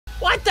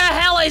What the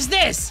hell is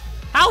this?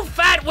 How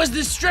fat was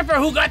the stripper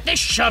who got this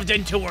shoved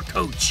into her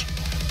cooch?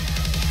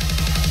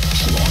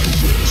 Try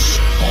this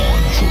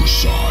on for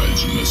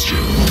size, mister.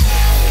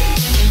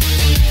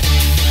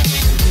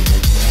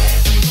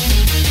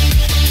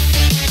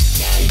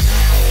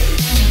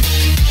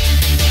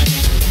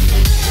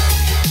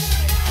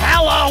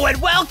 Hello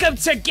and welcome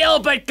to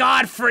Gilbert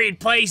Gottfried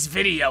Plays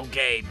Video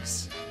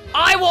Games.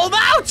 I will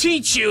now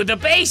teach you the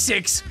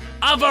basics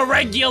of a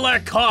regular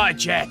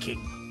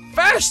carjacking.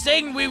 First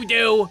thing we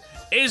do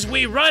is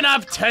we run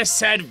up to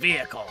said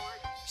vehicle.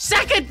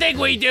 Second thing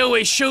we do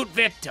is shoot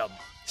victim.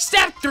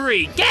 Step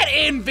 3, get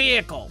in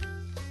vehicle.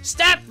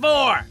 Step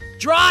 4,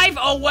 drive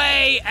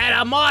away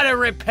at a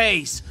moderate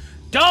pace.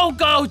 Don't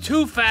go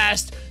too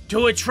fast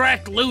to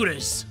attract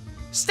looters.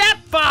 Step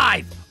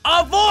 5,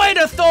 avoid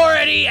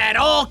authority at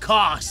all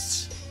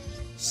costs.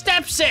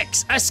 Step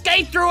 6,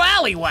 escape through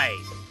alleyway.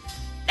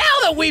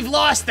 Now that we've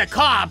lost the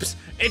cops,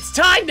 it's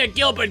time that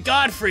Gilbert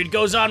Gottfried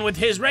goes on with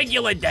his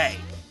regular day.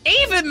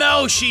 Even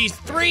though she's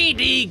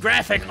 3D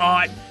graphic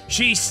art,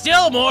 she's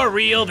still more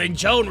real than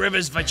Joan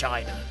Rivers'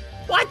 vagina.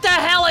 What the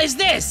hell is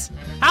this?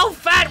 How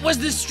fat was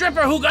the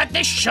stripper who got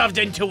this shoved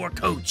into her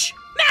cooch?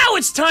 Now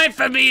it's time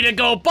for me to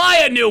go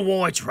buy a new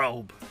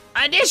wardrobe.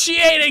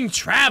 Initiating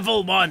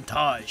travel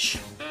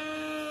montage.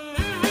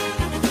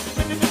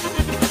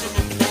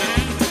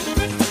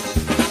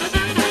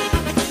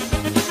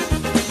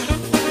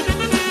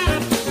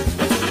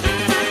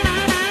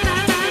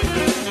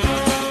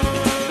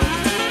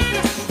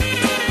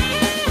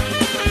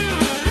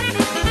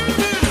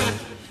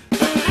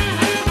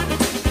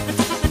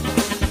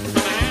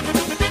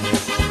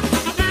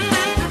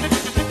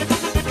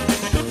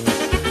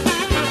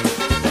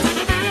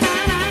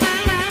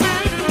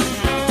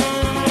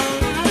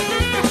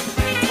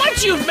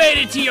 You've made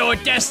it to your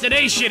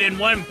destination in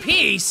one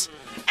piece,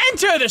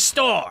 enter the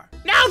store.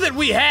 Now that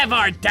we have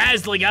our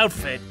dazzling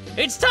outfit,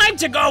 it's time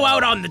to go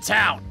out on the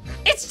town.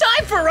 It's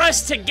time for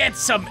us to get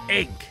some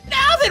ink.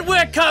 Now that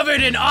we're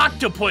covered in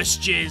octopus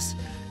jizz,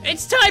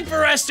 it's time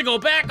for us to go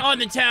back on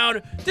the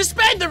town to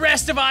spend the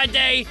rest of our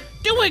day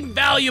doing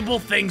valuable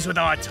things with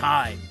our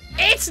time.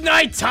 It's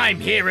nighttime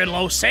here in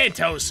Los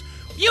Santos.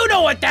 You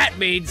know what that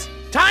means.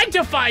 Time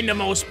to find the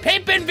most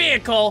pimpin'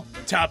 vehicle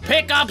to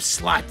pick up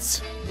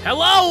sluts.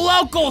 Hello,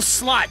 local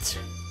slut.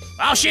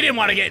 Well, she didn't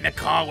want to get in the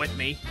car with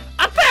me.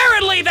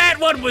 Apparently that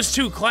one was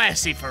too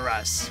classy for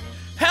us.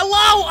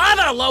 Hello,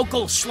 other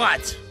local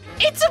slut.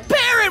 It's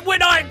apparent we're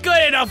not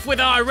good enough with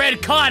our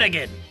red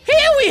cardigan.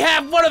 Here we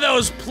have one of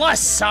those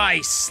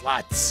plus-size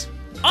sluts.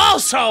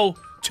 Also,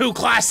 too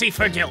classy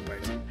for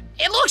Gilbert.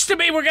 It looks to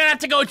me we're gonna have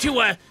to go to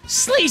a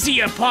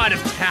sleazier part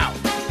of town.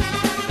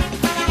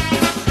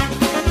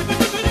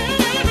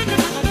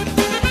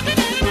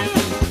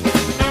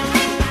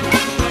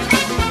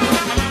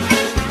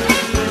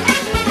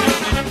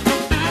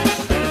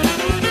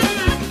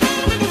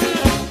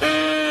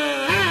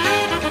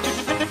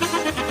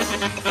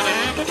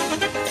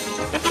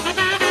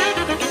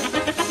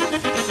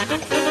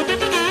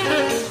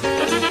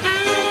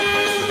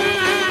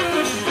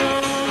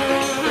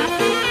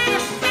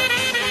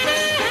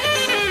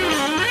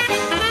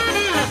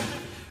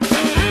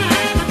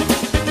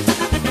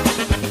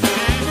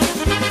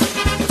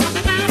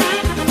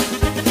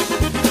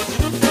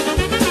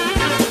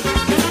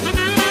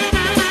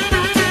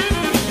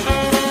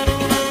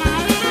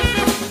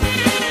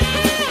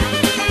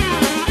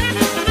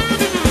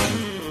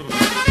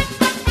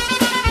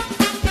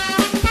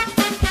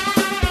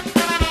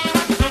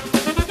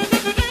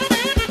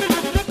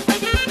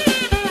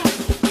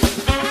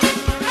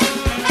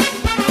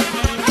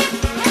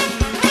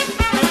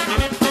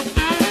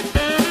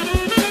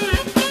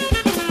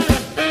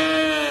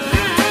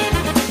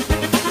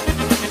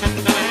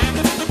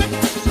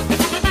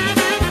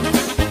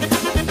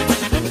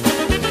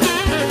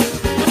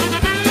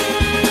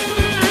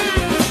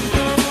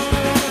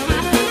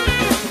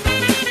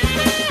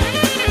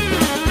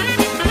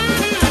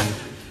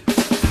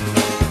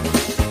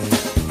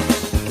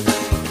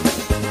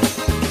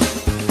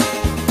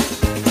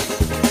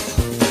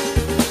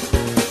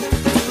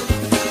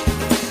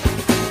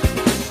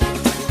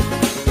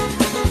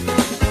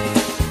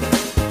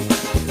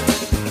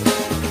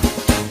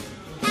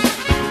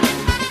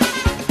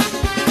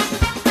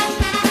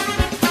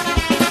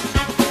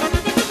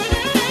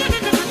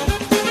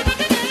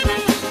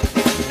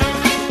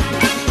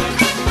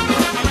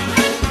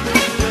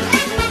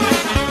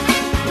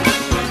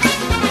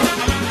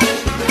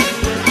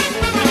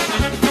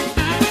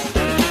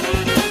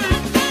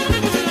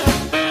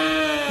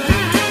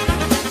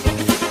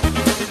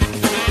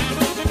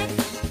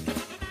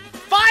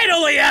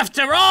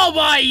 After all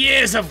my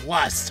years of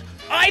lust,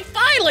 I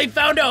finally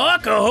found a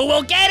hooker who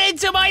will get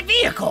into my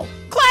vehicle.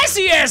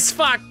 Classy as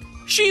fuck.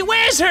 She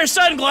wears her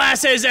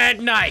sunglasses at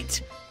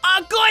night.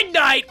 A good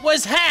night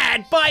was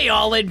had by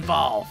all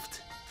involved.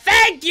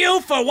 Thank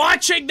you for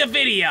watching the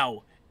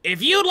video.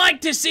 If you'd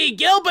like to see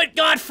Gilbert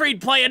Gottfried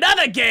play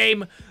another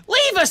game,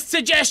 leave a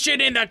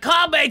suggestion in the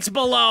comments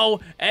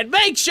below and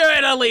make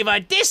sure to leave a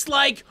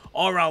dislike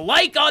or a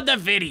like on the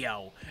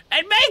video.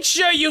 And make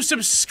sure you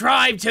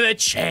subscribe to the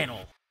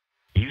channel.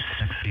 You